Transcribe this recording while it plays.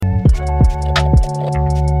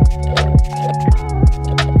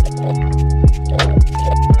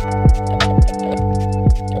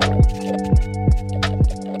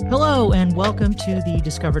to the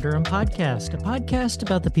Discover Durham podcast, a podcast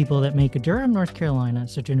about the people that make Durham, North Carolina,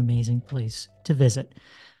 such an amazing place to visit.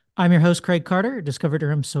 I'm your host, Craig Carter, Discover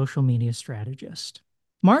Durham social media strategist.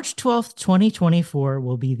 March 12th, 2024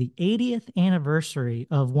 will be the 80th anniversary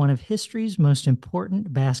of one of history's most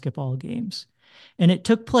important basketball games, and it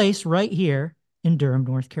took place right here in Durham,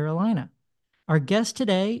 North Carolina. Our guest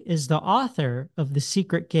today is the author of The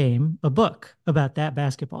Secret Game, a book about that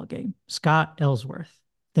basketball game, Scott Ellsworth.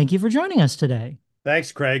 Thank you for joining us today.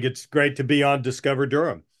 Thanks, Craig. It's great to be on Discover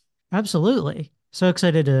Durham. Absolutely. So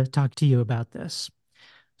excited to talk to you about this.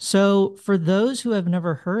 So, for those who have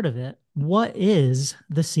never heard of it, what is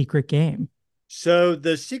The Secret Game? So,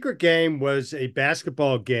 The Secret Game was a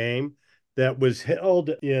basketball game that was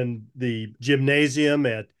held in the gymnasium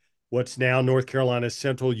at what's now North Carolina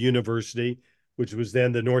Central University, which was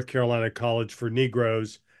then the North Carolina College for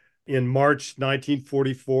Negroes, in March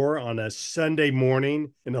 1944 on a Sunday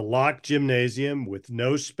morning in a locked gymnasium with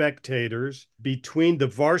no spectators between the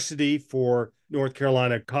varsity for North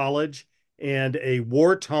Carolina College and a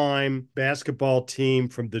wartime basketball team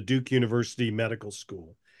from the Duke University Medical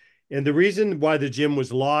School. And the reason why the gym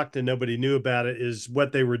was locked and nobody knew about it is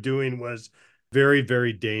what they were doing was very,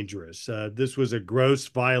 very dangerous. This was a gross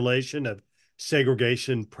violation of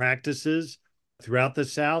segregation practices throughout the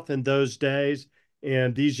South in those days.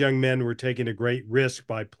 And these young men were taking a great risk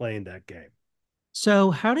by playing that game.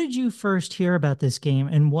 So, how did you first hear about this game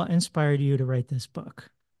and what inspired you to write this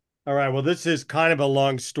book? All right. Well, this is kind of a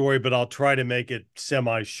long story, but I'll try to make it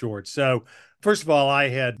semi short. So, first of all, I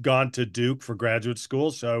had gone to Duke for graduate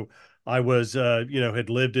school. So, I was, had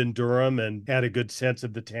lived in Durham and had a good sense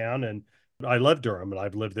of the town. And I love Durham, and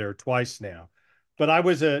I've lived there twice now. But I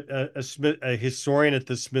was a historian at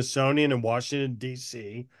the Smithsonian in Washington,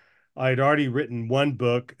 D.C. I had already written one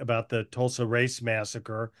book about the Tulsa Race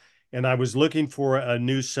Massacre, and I was looking for a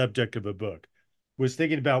new subject of a book. Was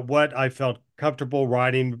thinking about what I felt comfortable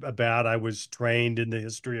writing about. I was trained in the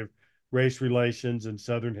history of race relations and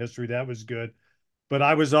Southern history. That was good. But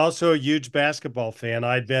I was also a huge basketball fan.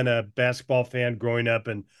 I'd been a basketball fan growing up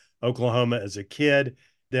in Oklahoma as a kid.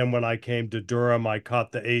 Then when I came to Durham, I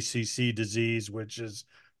caught the ACC disease, which is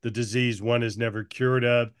the disease one is never cured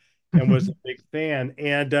of, and was a big fan.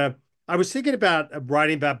 And I was thinking about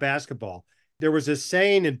writing about basketball. There was a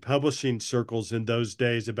saying in publishing circles in those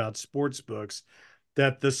days about sports books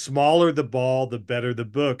that the smaller the ball, the better the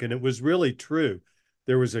book. And it was really true.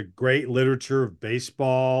 There was a great literature of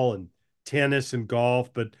baseball and tennis and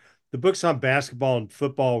golf, but the books on basketball and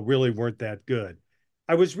football really weren't that good.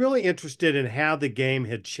 I was really interested in how the game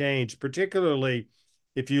had changed, particularly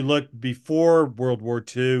if you look before World War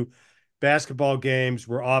II. Basketball games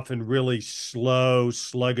were often really slow,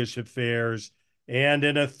 sluggish affairs. And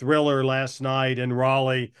in a thriller last night in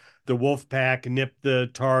Raleigh, the Wolfpack nipped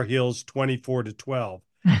the Tar Heels 24-12.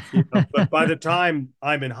 But by the time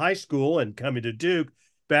I'm in high school and coming to Duke,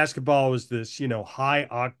 basketball was this, high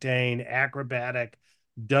octane, acrobatic,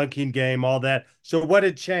 dunking game, all that. So what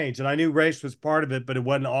had changed? And I knew race was part of it, but it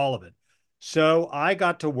wasn't all of it. So I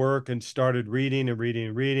got to work and started reading and reading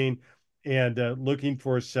and reading and looking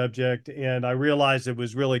for a subject. And I realized it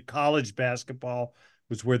was really college basketball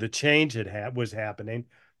was where the change was happening.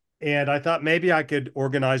 And I thought maybe I could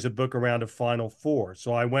organize a book around a Final Four.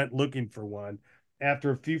 So I went looking for one.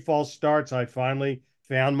 After a few false starts, I finally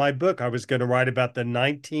found my book. I was going to write about the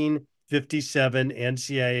 1957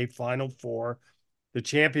 NCAA Final Four. The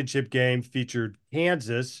championship game featured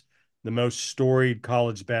Kansas, the most storied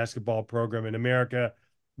college basketball program in America,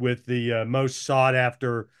 with the most sought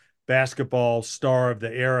after basketball star of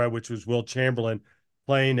the era, which was Will Chamberlain,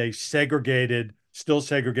 playing a still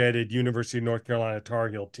segregated University of North Carolina Tar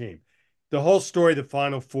Heel team. The whole story, the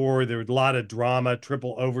Final Four, there was a lot of drama,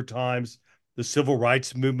 triple overtimes. The civil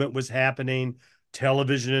rights movement was happening.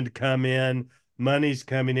 Television had come in. Money's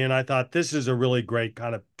coming in. I thought this is a really great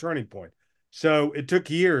kind of turning point. So it took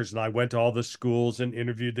years, and I went to all the schools and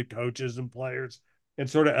interviewed the coaches and players and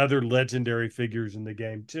sort of other legendary figures in the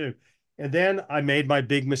game too. And then I made my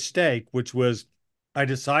big mistake, which was I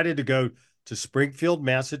decided to go to Springfield,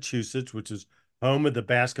 Massachusetts, which is home of the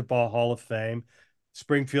Basketball Hall of Fame.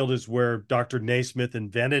 Springfield is where Dr. Naismith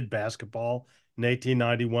invented basketball in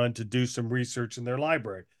 1891 to do some research in their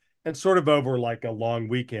library and sort of over like a long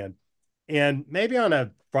weekend. And maybe on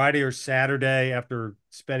a Friday or Saturday, after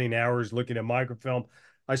spending hours looking at microfilm,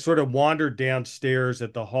 I sort of wandered downstairs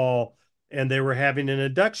at the hall and they were having an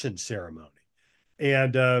induction ceremony.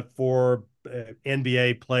 And for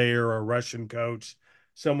NBA player or Russian coach,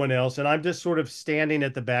 someone else. And I'm just sort of standing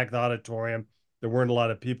at the back of the auditorium. There weren't a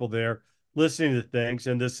lot of people there listening to things.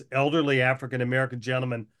 And this elderly African American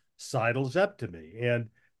gentleman sidles up to me. And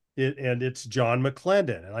and it's John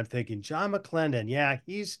McClendon. And I'm thinking, John McClendon, yeah,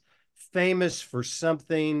 he's famous for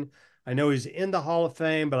something. I know he's in the Hall of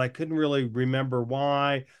Fame, but I couldn't really remember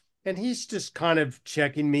why. And he's just kind of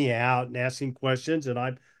checking me out and asking questions. And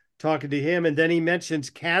I'm talking to him. And then he mentions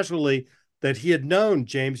casually that he had known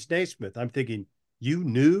James Naismith. I'm thinking, you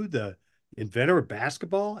knew the inventor of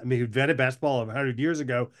basketball? I mean, he invented basketball 100 years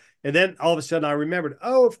ago. And then all of a sudden I remembered,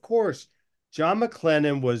 oh, of course, John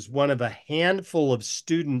McClendon was one of a handful of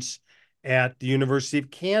students at the University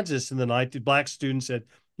of Kansas in the black students at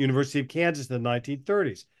University of Kansas in the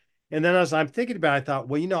 1930s. And then as I'm thinking about it, I thought,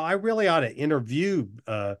 well, I really ought to interview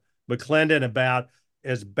McClendon about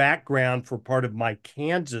as background for part of my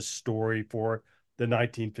Kansas story for the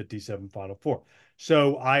 1957 Final Four.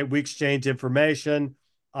 So we exchanged information.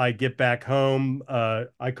 I get back home.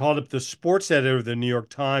 I called up the sports editor of the New York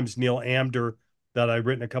Times, Neil Amder, that I'd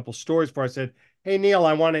written a couple stories for. I said, hey, Neil,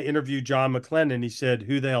 I want to interview John McClendon. He said,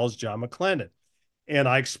 who the hell is John McClendon? And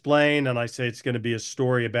I explain, and I say it's going to be a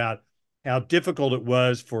story about how difficult it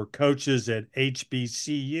was for coaches at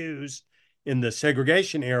HBCUs in the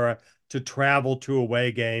segregation era to travel to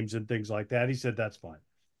away games and things like that. He said, that's fine.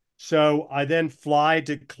 So I then fly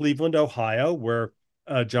to Cleveland, Ohio, where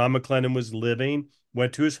John McClendon was living,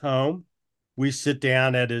 went to his home. We sit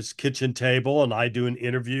down at his kitchen table, and I do an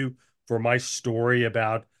interview for my story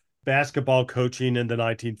about basketball coaching in the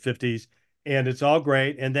 1950s. And it's all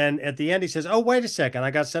great. And then at the end, he says, oh, wait a second,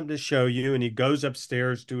 I got something to show you. And he goes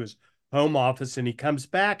upstairs to his home office and he comes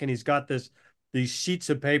back and he's got these sheets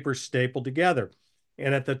of paper stapled together.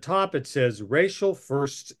 And at the top, it says racial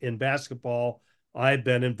firsts in basketball I've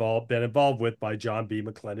been involved with by John B.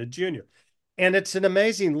 McClendon Jr. And it's an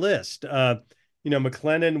amazing list.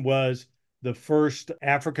 McClendon was the first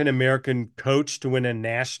African American coach to win a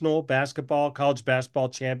national college basketball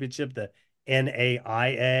championship, the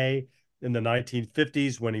NAIA, in the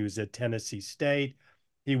 1950s when he was at Tennessee State.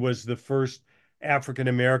 He was the first African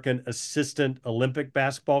American assistant Olympic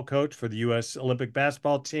basketball coach for the U.S. Olympic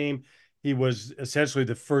basketball team. He was essentially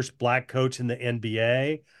the first black coach in the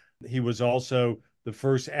NBA. He was also the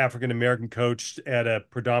first African American coach at a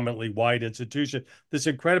predominantly white institution. This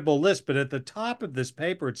incredible list, but at the top of this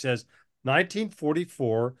paper, it says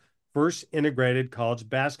 1944, first integrated college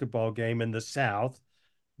basketball game in the South,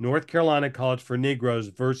 North Carolina College for Negroes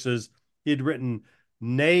versus, he'd written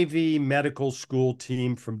Navy Medical School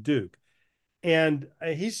team from Duke. And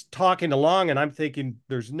he's talking along, and I'm thinking,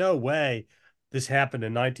 there's no way this happened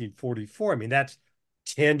in 1944. I mean, that's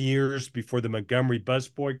 10 years before the Montgomery bus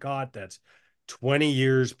boycott. That's 20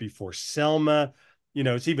 years before Selma.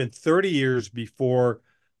 It's even 30 years before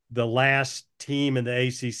the last team in the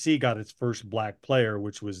ACC got its first black player,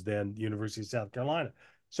 which was then the University of South Carolina.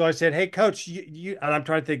 So I said, hey, coach, and I'm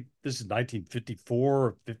trying to think, this is 1954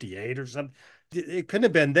 or 58 or something. It couldn't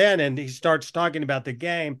have been then. And he starts talking about the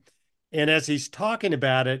game. And as he's talking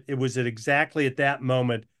about it, it was exactly at that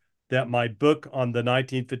moment that my book on the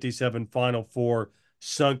 1957 Final Four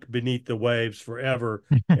sunk beneath the waves forever.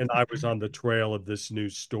 And I was on the trail of this new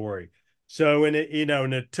story. So, and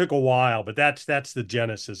it took a while, but that's the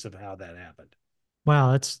genesis of how that happened.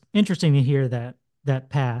 Wow, it's interesting to hear that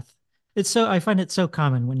path. I find it so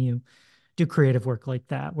common when you do creative work like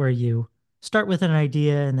that, where you start with an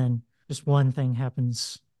idea and then just one thing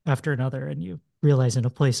happens after another and you realize in a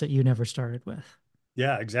place that you never started with.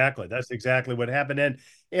 Yeah, exactly. That's exactly what happened.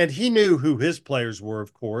 And he knew who his players were,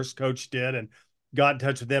 of course. Coach did, and got in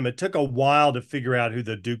touch with them. It took a while to figure out who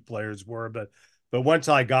the Duke players were, but once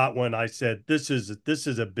I got one, I said, this is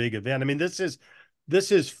a big event. I mean, this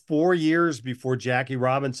is 4 years before Jackie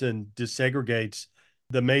Robinson desegregates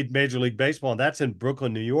the Major League Baseball, and that's in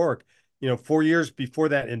Brooklyn, New York. 4 years before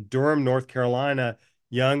that in Durham, North Carolina,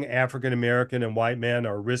 young African American and white men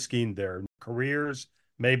are risking their careers,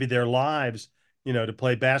 maybe their lives, to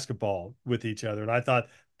play basketball with each other. And I thought,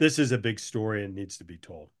 this is a big story and needs to be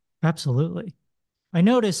told. Absolutely. I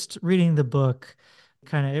noticed reading the book,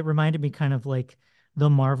 it reminded me kind of like the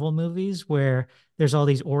Marvel movies where there's all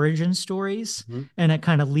these origin stories Mm-hmm. and it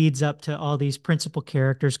kind of leads up to all these principal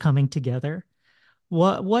characters coming together.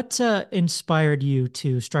 What inspired you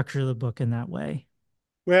to structure the book in that way?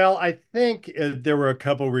 Well, I think there were a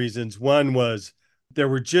couple reasons. One was there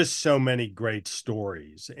were just so many great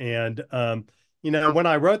stories. And, when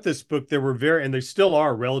I wrote this book, and there still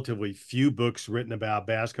are relatively few books written about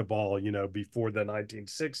basketball, before the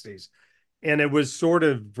 1960s. And it was sort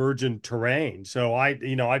of virgin terrain. So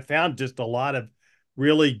I found just a lot of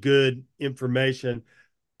really good information.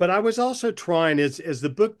 But I was also trying, as the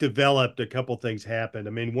book developed, a couple things happened.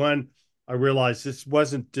 I mean, one, I realized this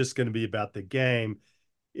wasn't just going to be about the game.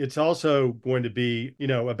 it's also going to be,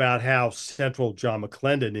 about how central John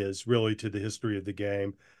McClendon is really to the history of the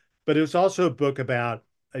game. But it was also a book about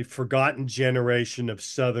a forgotten generation of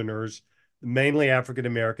Southerners, mainly African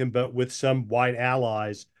American, but with some white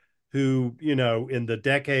allies who, in the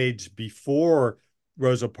decades before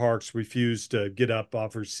Rosa Parks refused to get up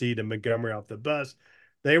off her seat and Montgomery off the bus,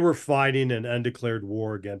 they were fighting an undeclared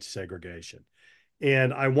war against segregation.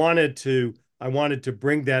 And I wanted to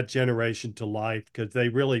bring that generation to life because they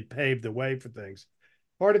really paved the way for things.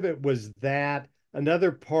 Part of it was that.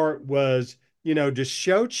 Another part was, to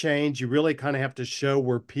show change, you really kind of have to show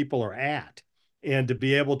where people are at and to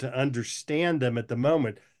be able to understand them at the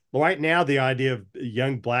moment. Right now, the idea of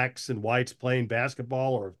young blacks and whites playing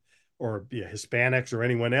basketball or Hispanics or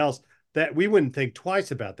anyone else, that we wouldn't think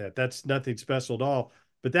twice about that. That's nothing special at all.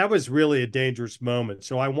 But that was really a dangerous moment.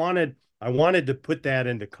 So I wanted to put that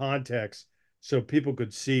into context so people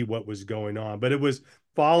could see what was going on. But it was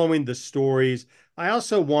following the stories. I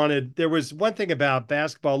also there was one thing about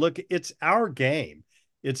basketball. Look, it's our game.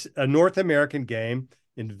 It's a North American game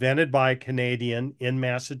invented by a Canadian in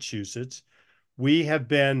Massachusetts. We have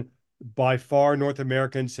been by far, North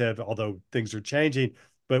Americans have, although things are changing,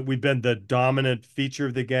 but we've been the dominant feature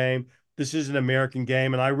of the game. This is an American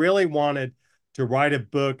game. And I really wanted to write a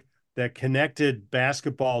book that connected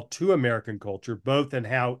basketball to American culture, both in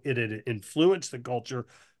how it had influenced the culture,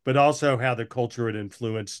 but also how the culture had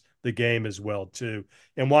influenced the game as well too.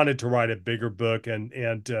 And wanted to write a bigger book and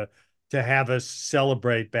to have us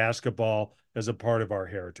celebrate basketball as a part of our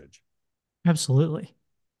heritage. Absolutely.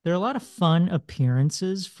 There are a lot of fun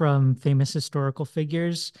appearances from famous historical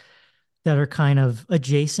figures that are kind of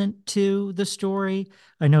adjacent to the story.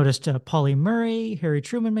 I noticed Pauli Murray, Harry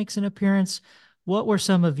Truman makes an appearance. What were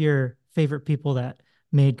some of your favorite people that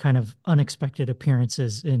made kind of unexpected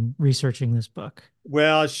appearances in researching this book?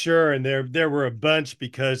 Well, sure, and there were a bunch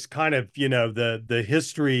because kind of the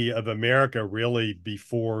history of America really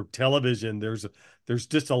before television. There's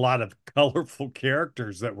just a lot of colorful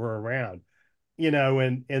characters that were around,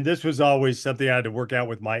 and this was always something I had to work out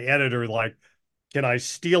with my editor. Like, can I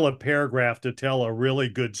steal a paragraph to tell a really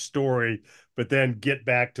good story, but then get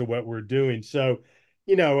back to what we're doing? So,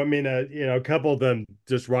 I mean, a couple of them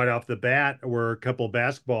just right off the bat were a couple of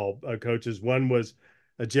basketball coaches. One was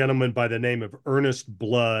a gentleman by the name of Ernest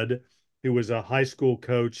Blood, who was a high school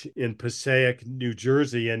coach in Passaic, New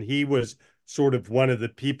Jersey, and he was sort of one of the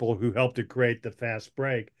people who helped to create the fast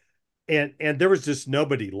break. And there was just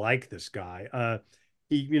nobody like this guy.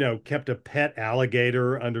 He, kept a pet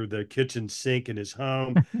alligator under the kitchen sink in his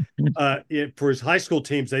home. For his high school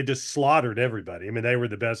teams, they just slaughtered everybody. I mean, they were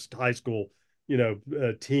the best high school,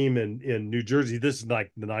 team in New Jersey. This is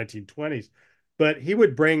like the 1920s. But he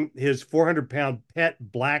would bring his 400-pound pet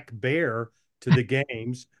black bear to the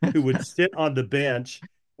games, who would sit on the bench,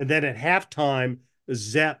 and then at halftime,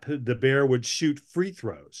 Zepp, the bear, would shoot free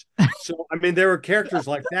throws. So, I mean, there were characters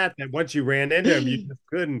like that once you ran into him,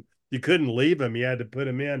 you couldn't leave him. You had to put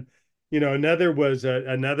him in. Another was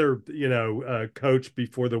another coach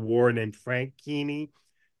before the war named Frank Keeney,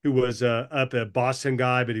 who was up at Boston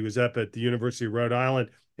guy, but he was up at the University of Rhode Island,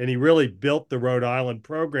 and he really built the Rhode Island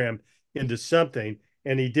program into something.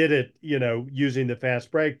 And he did it, using the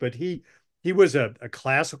fast break. But he was a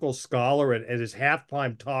classical scholar at his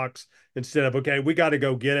halftime talks. Instead of, okay, we got to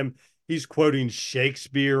go get him, he's quoting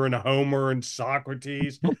Shakespeare and Homer and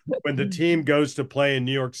Socrates. When the team goes to play in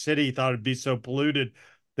New York City, he thought it'd be so polluted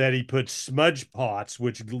that he put smudge pots,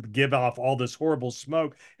 which give off all this horrible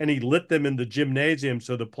smoke, and he lit them in the gymnasium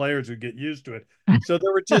so the players would get used to it. So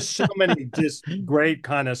there were just so many just great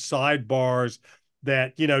kind of sidebars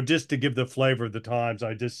that, just to give the flavor of the times,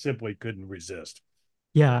 I just simply couldn't resist.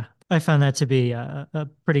 Yeah, I found that to be a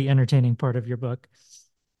pretty entertaining part of your book.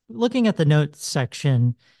 Looking at the notes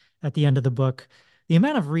section at the end of the book, the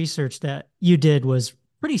amount of research that you did was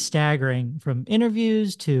pretty staggering, from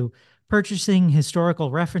interviews to purchasing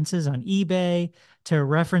historical references on eBay to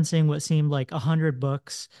referencing what seemed like 100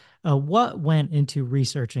 books. What went into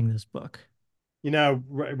researching this book?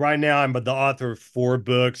 Right now I'm the author of 4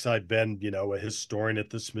 books. I've been, a historian at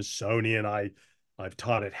the Smithsonian. I've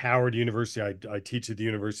taught at Howard University. I teach at the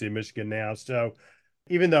University of Michigan now. So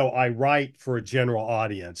even though I write for a general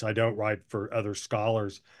audience, I don't write for other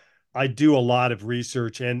scholars. I do a lot of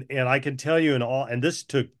research, and I can tell you, and this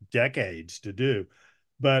took decades to do,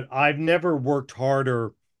 but I've never worked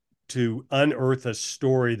harder to unearth a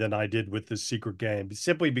story than I did with The Secret Game,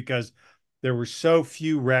 simply because there were so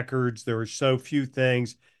few records, there were so few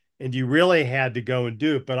things, and you really had to go and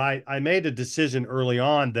do it. But I made a decision early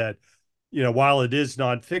on that, while it is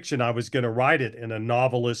nonfiction, I was going to write it in a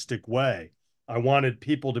novelistic way. I wanted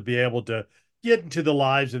people to be able to get into the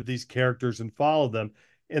lives of these characters and follow them.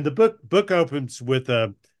 And the book opens with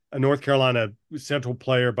a North Carolina Central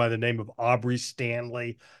player by the name of Aubrey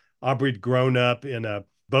Stanley. Aubrey'd grown up in a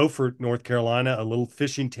Beaufort, North Carolina, a little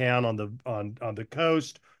fishing town on the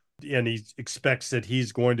coast, and he expects that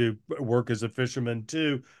he's going to work as a fisherman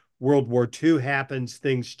too. World War II happens,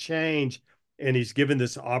 things change, and he's given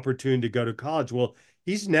this opportunity to go to college. Well,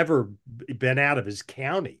 he's never been out of his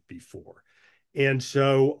county before. And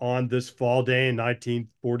so on this fall day in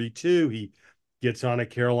 1942, he gets on a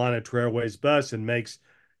Carolina Trailways bus and makes,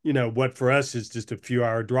 what for us is just a few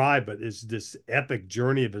hour drive, but is this epic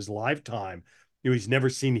journey of his lifetime. He's never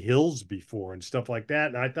seen hills before and stuff like that.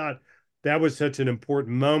 And I thought that was such an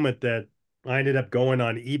important moment that I ended up going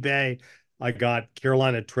on eBay. I got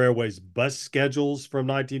Carolina Trailways bus schedules from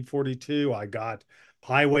 1942. I got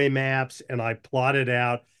highway maps and I plotted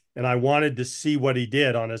out, and I wanted to see what he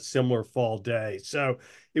did on a similar fall day. So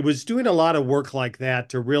it was doing a lot of work like that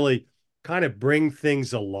to really kind of bring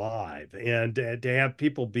things alive, and to have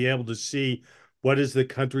people be able to see, what does the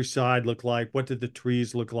countryside look like? What did the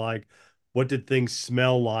trees look like? What did things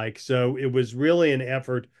smell like? So it was really an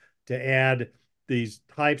effort to add these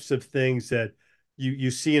types of things that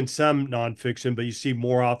you see in some nonfiction, but you see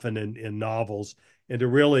more often in novels, and to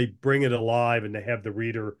really bring it alive and to have the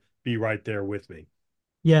reader be right there with me.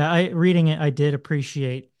 Yeah, I reading it, I did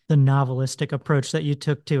appreciate the novelistic approach that you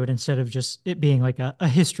took to it instead of just it being like a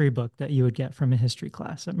history book that you would get from a history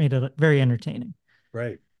class. It made it very entertaining.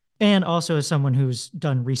 Right. And also, as someone who's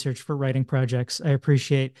done research for writing projects, I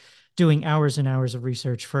appreciate doing hours and hours of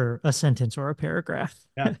research for a sentence or a paragraph.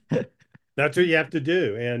 Yeah. That's what you have to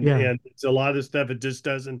do. And Yeah. it's a lot of the stuff, it just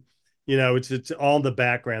doesn't, it's all in the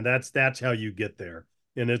background. That's how you get there.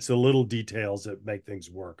 And it's the little details that make things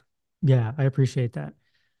work. Yeah, I appreciate that.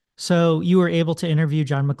 So you were able to interview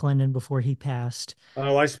John McClendon before he passed.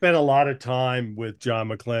 Oh, I spent a lot of time with John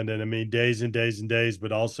McClendon. I mean, days and days and days,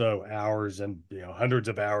 but also hours and hundreds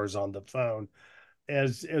of hours on the phone.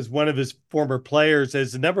 As one of his former players,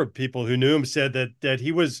 as a number of people who knew him said that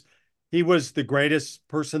he was the greatest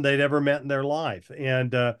person they'd ever met in their life,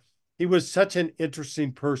 and he was such an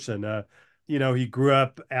interesting person. He grew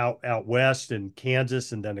up out west in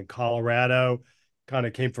Kansas and then in Colorado. Kind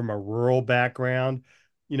of came from a rural background.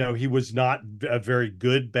 He was not a very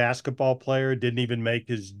good basketball player. Didn't even make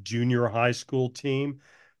his junior high school team,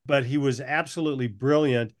 but he was absolutely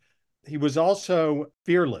brilliant. He was also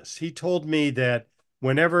fearless. He told me that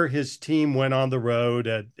whenever his team went on the road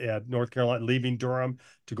at North Carolina, leaving Durham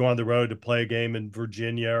to go on the road to play a game in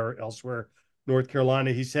Virginia or elsewhere, North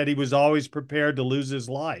Carolina, he said he was always prepared to lose his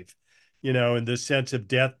life, in the sense of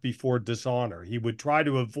death before dishonor. He would try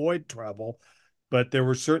to avoid trouble, but there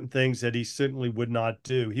were certain things that he certainly would not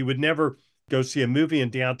do. He would never go see a movie in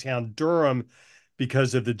downtown Durham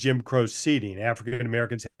because of the Jim Crow seating. African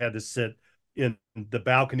Americans had to sit in the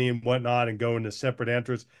balcony and whatnot and go into separate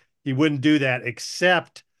entrance. He wouldn't do that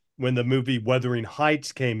except when the movie Wuthering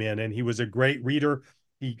Heights came in, and he was a great reader.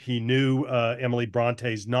 He knew Emily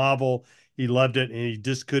Bronte's novel. He loved it, and he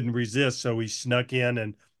just couldn't resist. So he snuck in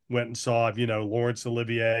and went and saw, Laurence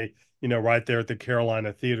Olivier, right there at the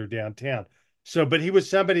Carolina Theater downtown. So, but he was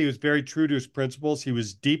somebody who was very true to his principles. He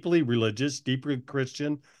was deeply religious, deeply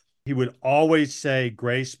Christian. He would always say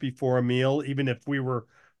grace before a meal, even if we were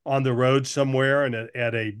on the road somewhere and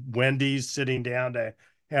at a Wendy's sitting down to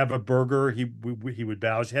have a burger, he would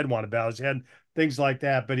bow his head, want to bow his head, things like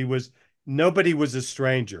that. But nobody was a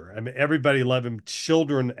stranger. I mean, everybody loved him.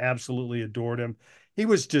 Children absolutely adored him. He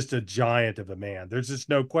was just a giant of a man. There's just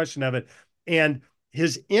no question of it. And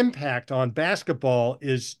his impact on basketball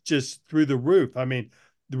is just through the roof. I mean,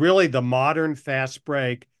 really, the modern fast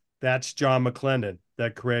break, that's John McClendon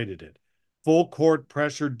that created it. Full court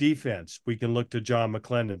pressure defense, we can look to John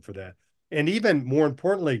McClendon for that. And even more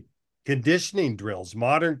importantly, conditioning drills,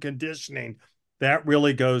 modern conditioning, that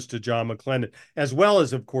really goes to John McClendon, as well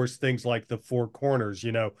as, of course, things like the four corners.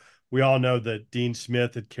 We all know that Dean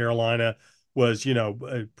Smith at Carolina was,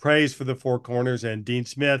 praised for the four corners, and Dean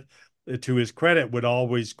Smith, to his credit, would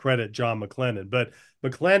always credit John McClendon. But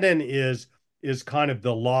McClendon is kind of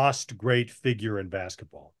the lost great figure in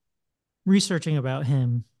basketball. Researching about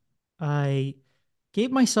him, I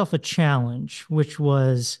gave myself a challenge, which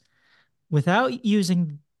was without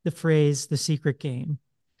using the phrase the secret game,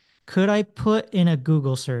 could I put in a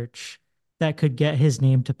Google search that could get his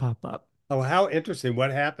name to pop up? Oh, how interesting.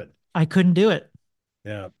 What happened? I couldn't do it.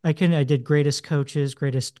 Yeah. I did greatest coaches,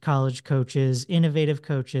 greatest college coaches, innovative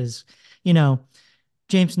coaches, you know,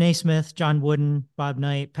 James Naismith, John Wooden, Bob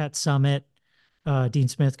Knight, Pat Summitt, Dean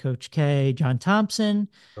Smith, Coach K, John Thompson,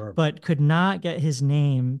 Sure. but could not get his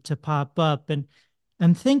name to pop up. And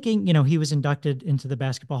I'm thinking, he was inducted into the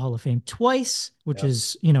Basketball Hall of Fame twice, which Yeah.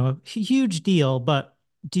 is, a huge deal. But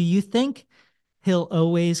do you think he'll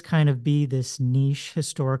always kind of be this niche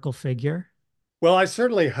historical figure? Well, I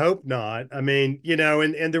certainly hope not. I mean,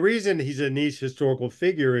 and the reason he's a niche historical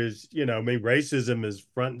figure is, I mean, racism is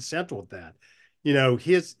front and central with that.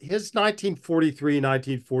 His 1943,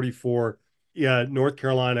 1944, yeah, North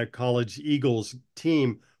Carolina College Eagles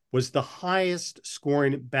team was the highest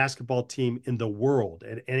scoring basketball team in the world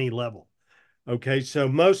at any level. Okay, so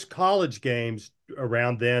most college games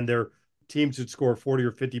around then, their teams would score 40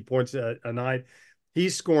 or 50 points a night.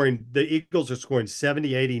 The Eagles are scoring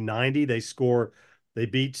 70, 80, 90. They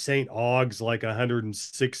beat St. Aug's like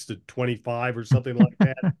 106 to 25 or something like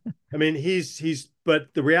that. I mean,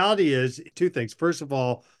 but the reality is two things. First of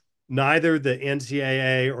all, neither the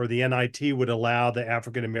NCAA or the NIT would allow the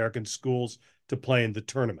African American schools to play in the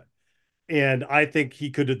tournament. And I think they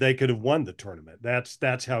could have won the tournament.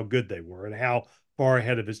 That's how good they were and how far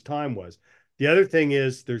ahead of his time was. The other thing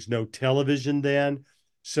is there's no television then.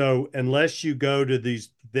 So unless you go to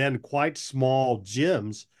these then quite small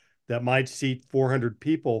gyms that might seat 400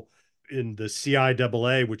 people in the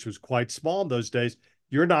CIAA, which was quite small in those days,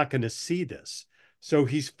 you're not going to see this. So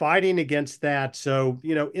he's fighting against that. So,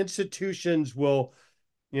 institutions will,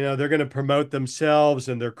 they're going to promote themselves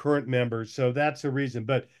and their current members. So that's the reason.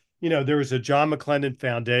 But, there was a John McClendon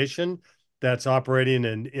Foundation that's operating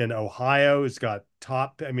in Ohio. It's got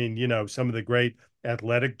I mean, some of the great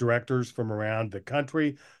athletic directors from around the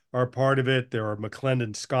country are part of it. There are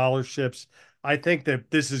McClendon scholarships. I think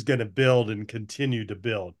that this is going to build and continue to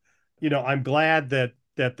build. I'm glad that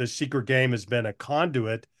the secret game has been a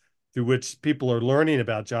conduit through which people are learning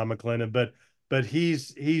about John McClendon, but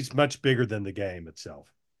he's much bigger than the game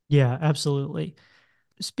itself. Yeah, absolutely.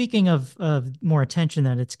 Speaking of more attention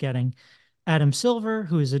that it's getting, Adam Silver,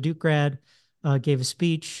 who is a Duke grad, gave a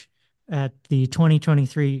speech at the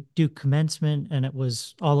 2023 Duke commencement, and it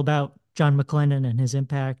was all about John McClendon and his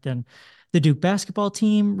impact. And the Duke basketball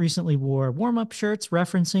team recently wore warm-up shirts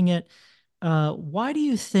referencing it. Why do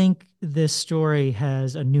you think this story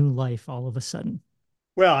has a new life all of a sudden?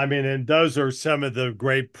 Well, I mean, and those are some of the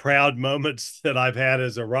great proud moments that I've had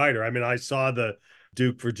as a writer. I mean, I saw the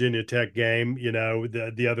Duke Virginia Tech game,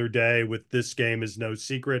 the other day with This Game Is No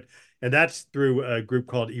Secret. And that's through a group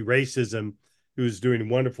called Eracism, who's doing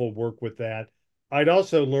wonderful work with that. I'd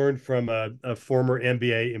also learned from a former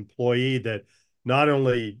NBA employee that not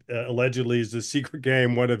only allegedly is The Secret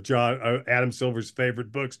Game one of John Adam Silver's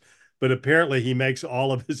favorite books, but apparently he makes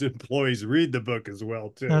all of his employees read the book as well,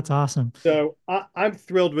 too. That's awesome. So I'm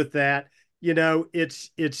thrilled with that.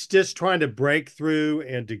 It's just trying to break through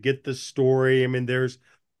and to get the story. I mean, there's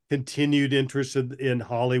continued interest in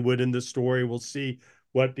Hollywood in the story. We'll see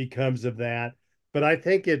what becomes of that. But I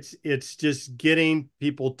think it's just getting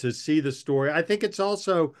people to see the story. I think it's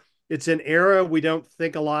an era we don't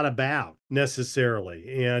think a lot about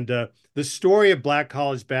necessarily. And the story of Black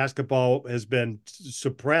college basketball has been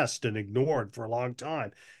suppressed and ignored for a long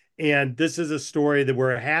time. And this is a story that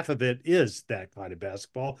where half of it is that kind of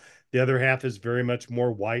basketball. The other half is very much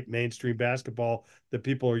more white mainstream basketball that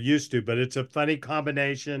people are used to. But it's a funny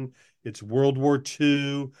combination. It's World War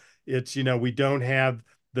II. We don't have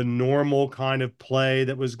the normal kind of play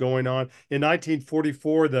that was going on. In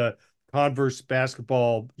 1944, the Converse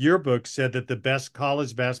basketball yearbook said that the best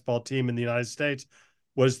college basketball team in the United States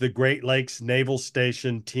was the Great Lakes Naval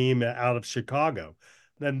Station team out of Chicago.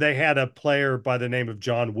 Then they had a player by the name of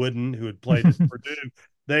John Wooden who had played at Purdue.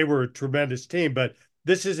 They were a tremendous team, but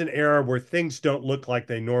this is an era where things don't look like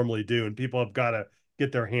they normally do, and people have got to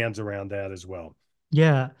get their hands around that as well.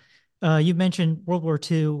 Yeah. You've mentioned World War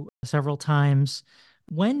II several times.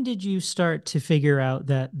 When did you start to figure out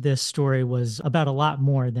that this story was about a lot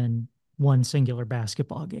more than one singular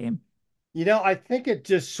basketball game? I think it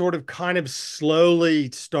just sort of kind of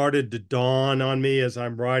slowly started to dawn on me as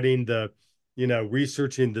I'm writing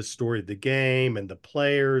researching the story of the game and the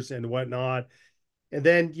players and whatnot. And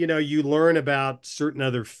then, you learn about certain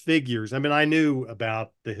other figures. I mean, I knew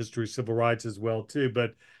about the history of civil rights as well, too.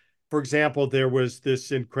 But for example, there was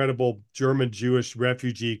this incredible German Jewish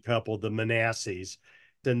refugee couple, the Manasses,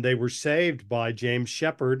 and they were saved by James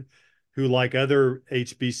Shepard, who, like other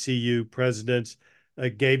HBCU presidents,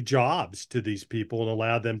 gave jobs to these people and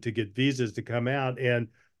allowed them to get visas to come out. And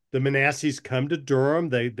the Manasses come to Durham.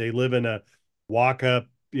 They live in a walk up,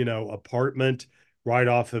 apartment right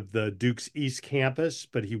off of the Duke's East Campus,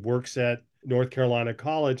 but he works at North Carolina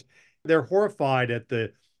College. They're horrified at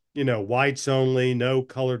the, whites only, no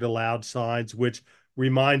colored allowed signs, which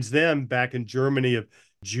reminds them back in Germany of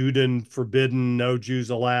Juden forbidden, no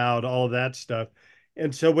Jews allowed, all of that stuff.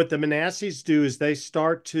 And so what the Manassas do is they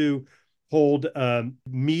start to hold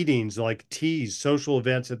meetings like teas, social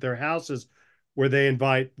events at their houses where they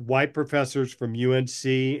invite white professors from UNC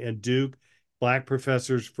and Duke, black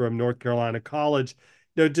professors from North Carolina College,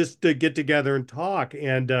 just to get together and talk.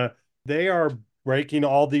 And they are breaking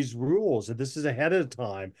all these rules. And this is ahead of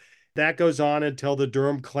time. That goes on until the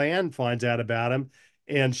Durham Klan finds out about them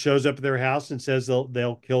and shows up at their house and says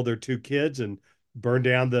they'll kill their two kids and burn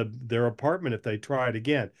down their apartment if they try it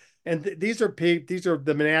again. And these are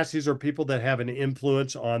the Manassas are people that have an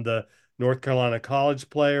influence on the North Carolina college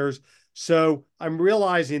players. So I'm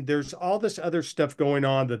realizing there's all this other stuff going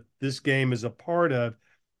on that this game is a part of.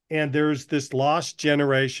 And there's this lost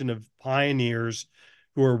generation of pioneers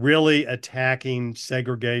who are really attacking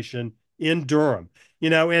segregation in Durham.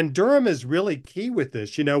 And Durham is really key with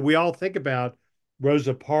this. We all think about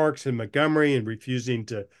Rosa Parks and Montgomery and refusing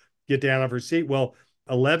to get down off her seat. Well,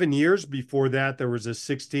 11 years before that, there was a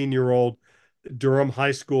 16-year-old Durham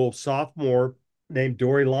High School sophomore named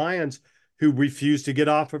Dory Lyons who refused to get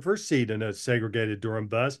off of her seat in a segregated Durham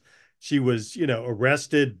bus. She was,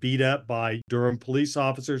 arrested, beat up by Durham police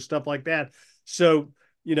officers, stuff like that. So,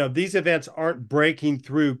 these events aren't breaking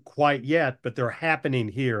through quite yet, but they're happening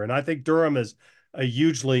here. And I think Durham is a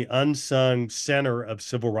hugely unsung center of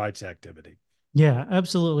civil rights activity. Yeah,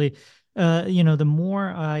 absolutely. The more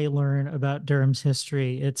I learn about Durham's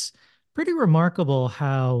history, it's pretty remarkable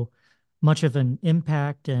how much of an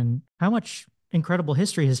impact and how much incredible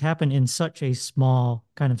history has happened in such a small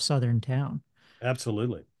kind of southern town.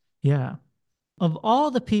 Absolutely. Yeah. Of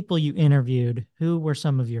all the people you interviewed, who were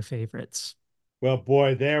some of your favorites? Well,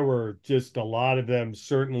 boy, there were just a lot of them.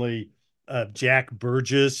 Certainly, Jack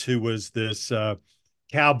Burgess, who was this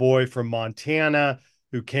cowboy from Montana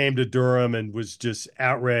who came to Durham and was just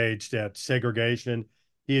outraged at segregation.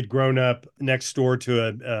 He had grown up next door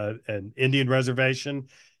to an Indian reservation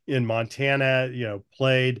in Montana,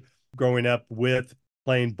 played growing up with,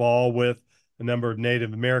 playing ball with a number of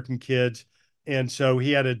Native American kids. And so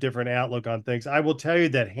he had a different outlook on things. I will tell you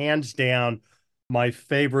that hands down, my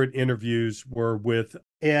favorite interviews were with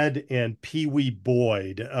Ed and Pee Wee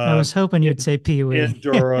Boyd I was hoping you'd in, say Pee in Wee.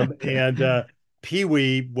 Durham, and Pee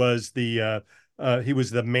Wee was he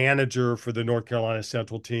was the manager for the North Carolina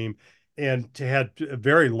Central team, and had a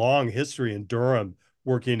very long history in Durham,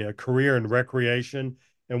 working a career in recreation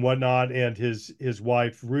and whatnot. And his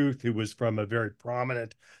wife Ruth, who was from a very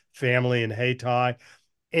prominent family in Hayti,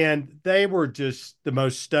 and they were just the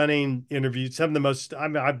most stunning interviews. Some of the most, I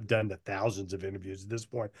mean, I've done the thousands of interviews at this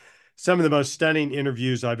point. Some of the most stunning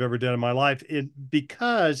interviews I've ever done in my life,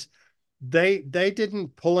 because they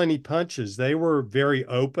didn't pull any punches. They were very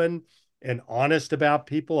open and honest about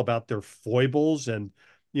people, about their foibles and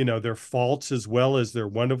their faults as well as their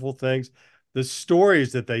wonderful things. The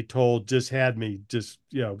stories that they told just had me just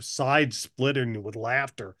side splitting with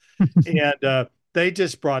laughter, and they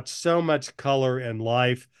just brought so much color and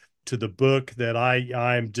life to the book that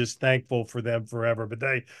I'm just thankful for them forever. But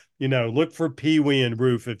they, look for Pee Wee and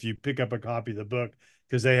Roof if you pick up a copy of the book,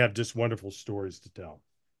 because they have just wonderful stories to tell.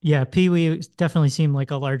 Yeah, Pee Wee definitely seemed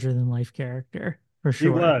like a larger than life character for He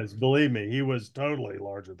sure. was, believe me, he was totally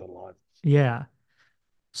larger than life. Yeah.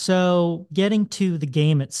 So getting to the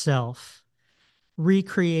game itself,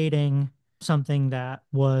 recreating something that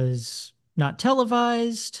was not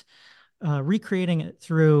televised, recreating it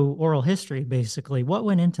through oral history, basically. What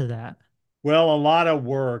went into that? Well, a lot of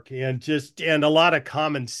work and a lot of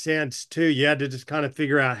common sense too. You had to just kind of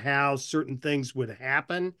figure out how certain things would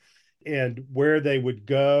happen and where they would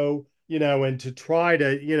go, and to try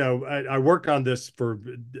to, I worked on this for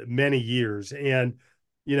many years. And,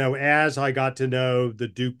 as I got to know the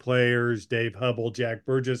Duke players, Dave Hubble, Jack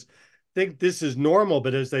Burgess, think this is normal,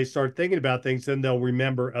 but as they start thinking about things, then they'll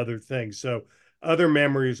remember other things. So other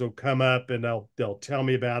memories will come up and they'll tell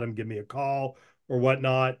me about them, give me a call or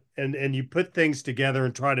whatnot, and you put things together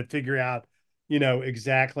and try to figure out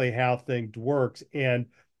exactly how things works, and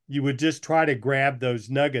you would just try to grab those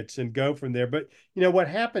nuggets and go from there. But what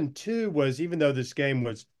happened too was, even though this game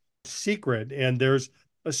was secret, and there's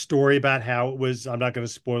a story about how it was, I'm not going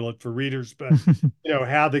to spoil it for readers, but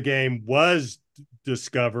how the game was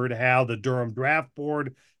discovered, how the Durham draft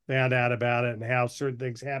board found out about it, and how certain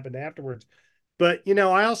things happened afterwards. But,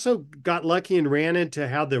 I also got lucky and ran into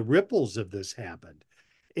how the ripples of this happened.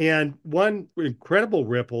 And one incredible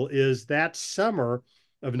ripple is that summer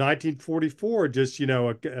of 1944, just,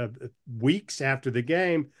 weeks after the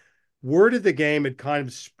game, word of the game had kind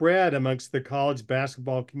of spread amongst the college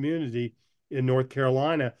basketball community in North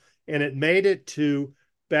Carolina. And it made it to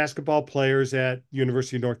basketball players at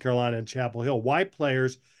University of North Carolina and Chapel Hill, white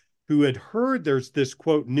players who had heard there's this,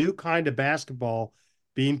 quote, new kind of basketball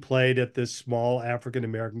being played at this small African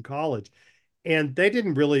American college. And they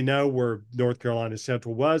didn't really know where North Carolina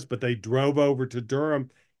Central was, but they drove over to Durham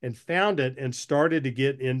and found it and started to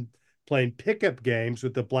get in playing pickup games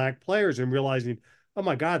with the black players and realizing, oh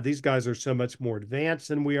my God, these guys are so much more advanced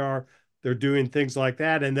than we are. They're doing things like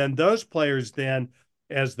that. And then those players then,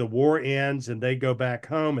 as the war ends and they go back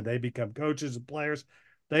home and they become coaches and players,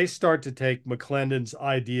 they start to take McClendon's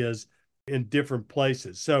ideas in different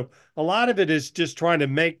places. So a lot of it is just trying to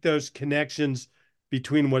make those connections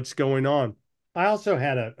between what's going on. I also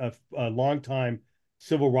had a longtime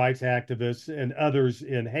civil rights activist and others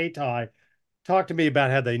in Haiti talk to me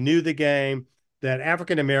about how they knew the game, that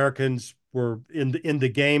African Americans were in the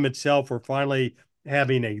game itself were finally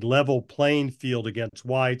having a level playing field against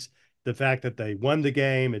whites. The fact that they won the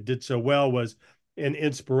game and did so well was an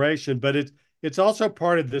inspiration, but it's also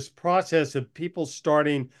part of this process of people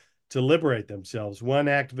starting to liberate themselves. One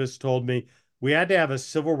activist told me we had to have a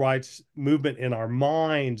civil rights movement in our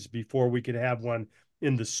minds before we could have one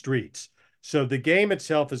in the streets. So the game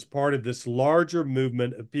itself is part of this larger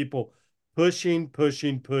movement of people pushing,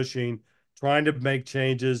 trying to make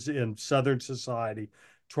changes in Southern society,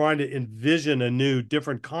 trying to envision a new,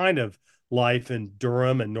 different kind of life in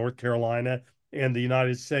Durham and North Carolina and the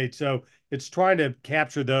United States. So it's trying to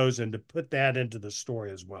capture those and to put that into the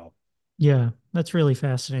story as well. Yeah, that's really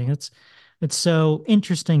fascinating. It's so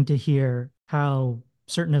interesting to hear how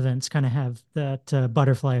certain events kind of have that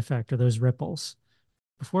butterfly effect or those ripples.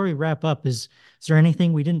 Before we wrap up, is there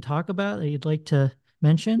anything we didn't talk about that you'd like to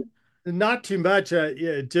mention? Not too much,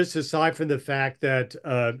 yeah, just aside from the fact that,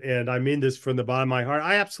 and I mean this from the bottom of my heart,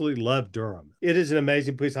 I absolutely love Durham. It is an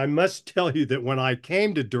amazing place. I must tell you that when I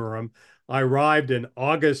came to Durham, I arrived in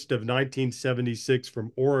August of 1976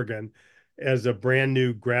 from Oregon as a brand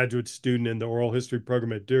new graduate student in the oral history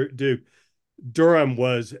program at Duke. Durham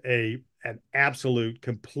was an absolute,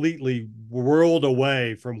 completely world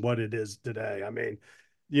away from what it is today. I mean,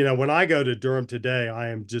 when I go to Durham today, I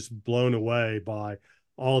am just blown away by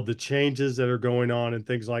all of the changes that are going on and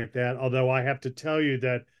things like that. Although I have to tell you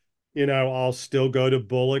that, I'll still go to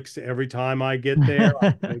Bullock's every time I get there.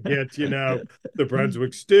 I'm going to get, the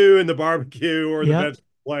Brunswick stew and the barbecue or the Yep. vegetable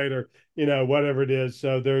plate or, whatever it is.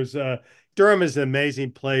 So Durham is an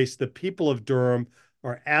amazing place. The people of Durham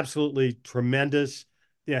are absolutely tremendous.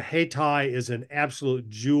 Yeah, Hayti is an absolute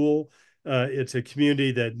jewel. It's a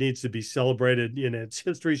community that needs to be celebrated. Its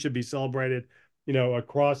history should be celebrated,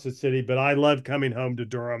 across the city. But I love coming home to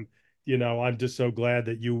Durham. I'm just so glad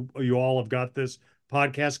that you all have got this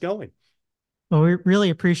podcast going. Well, we really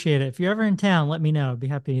appreciate it. If you're ever in town, let me know. I'd be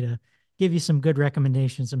happy to give you some good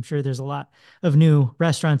recommendations. I'm sure there's a lot of new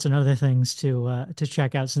restaurants and other things to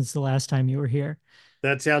check out since the last time you were here.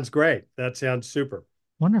 That sounds great. That sounds super.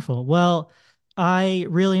 Wonderful. Well, I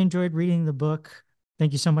really enjoyed reading the book.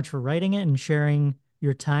 Thank you so much for writing it and sharing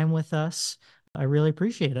your time with us. I really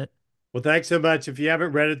appreciate it. Well, thanks so much. If you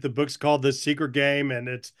haven't read it, the book's called The Secret Game, and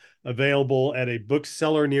it's available at a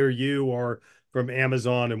bookseller near you or from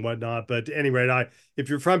Amazon and whatnot. But at any rate, if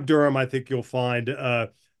you're from Durham, I think you'll find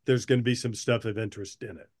there's going to be some stuff of interest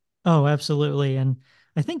in it. Oh, absolutely. And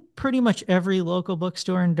I think pretty much every local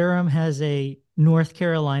bookstore in Durham has a North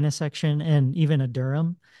Carolina section and even a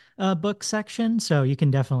Durham book section. So you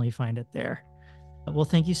can definitely find it there. Well,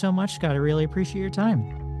 thank you so much, Scott. I really appreciate your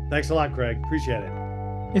time. Thanks a lot, Craig. Appreciate it.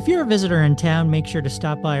 If you're a visitor in town, make sure to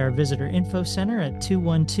stop by our Visitor Info Center at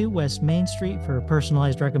 212 West Main Street for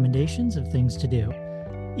personalized recommendations of things to do.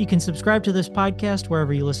 You can subscribe to this podcast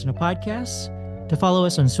wherever you listen to podcasts. To follow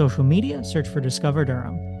us on social media, search for Discover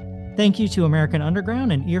Durham. Thank you to American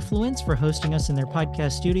Underground and Earfluence for hosting us in their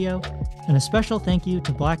podcast studio, and a special thank you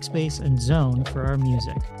to Blackspace and Zone for our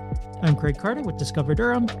music. I'm Craig Carter with Discover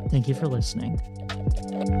Durham. Thank you for listening.